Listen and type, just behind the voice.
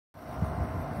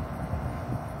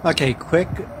Okay, quick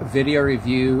video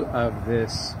review of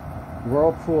this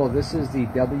Whirlpool. This is the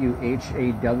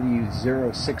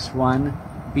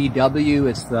WHAW061BW.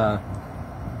 It's the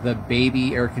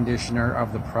baby air conditioner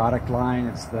of the product line.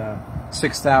 It's the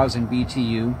 6,000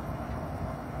 BTU,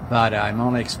 but I'm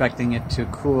only expecting it to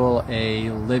cool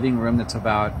a living room that's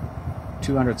about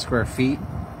 200 square feet.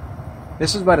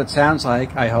 This is what it sounds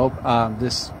like, I hope.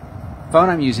 This phone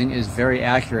I'm using is very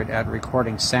accurate at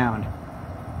recording sound.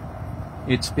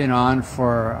 It's been on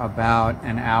for about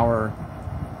an hour,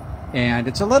 and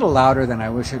it's a little louder than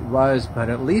I wish it was, but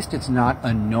at least it's not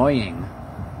annoying.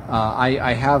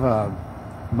 I have a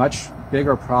much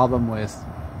bigger problem with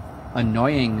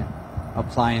annoying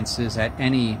appliances at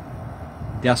any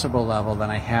decibel level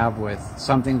than I have with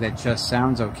something that just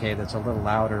sounds okay that's a little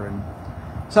louder. And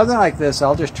something like this,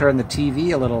 I'll just turn the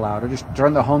TV a little louder, just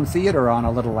turn the home theater on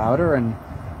a little louder, and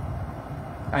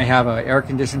I have an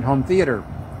air-conditioned home theater.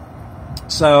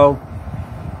 So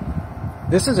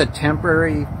this is a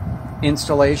temporary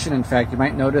installation. In fact, you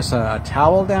might notice a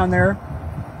towel down there.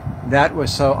 That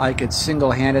was so I could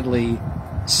single-handedly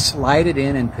slide it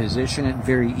in and position it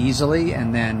very easily,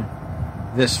 and then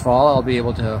this fall I'll be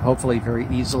able to hopefully very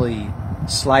easily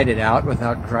slide it out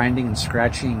without grinding and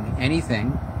scratching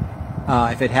anything.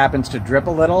 If it happens to drip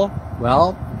a little,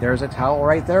 well, there's a towel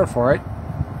right there for it.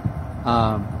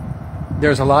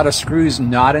 There's a lot of screws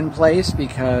not in place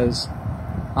because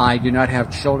I do not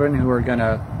have children who are going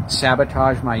to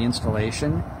sabotage my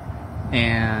installation,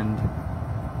 and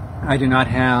I do not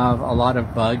have a lot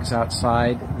of bugs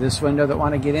outside this window that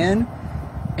want to get in.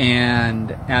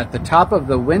 And at the top of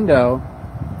the window,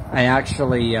 I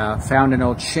actually found an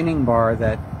old chinning bar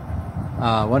that,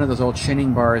 one of those old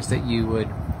chinning bars that you would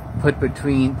put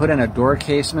in a door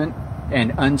casement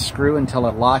and unscrew until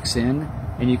it locks in,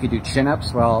 and you could do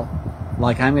chin-ups. Well,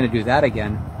 like I'm going to do that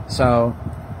again. So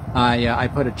I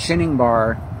put a chinning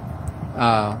bar.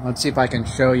 Let's see if I can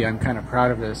show you. I'm kind of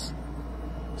proud of this.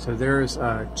 So there's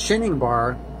a chinning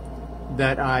bar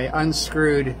that I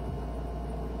unscrewed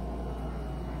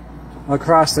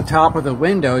across the top of the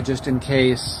window just in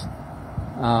case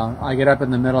I get up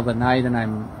in the middle of the night and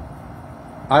I'm,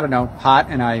 I don't know, hot,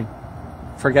 and I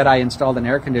forget I installed an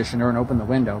air conditioner and open the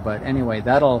window. But anyway,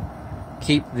 that'll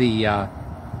keep the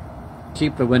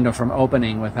window from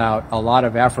opening without a lot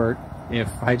of effort if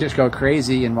I just go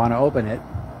crazy and want to open it.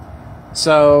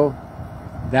 So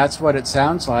that's what it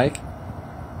sounds like.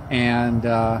 And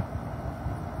well,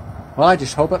 I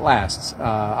just hope it lasts.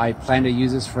 I plan to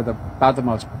use this for about the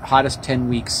most hottest 10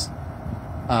 weeks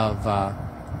of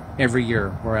every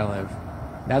year where I live.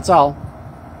 That's all.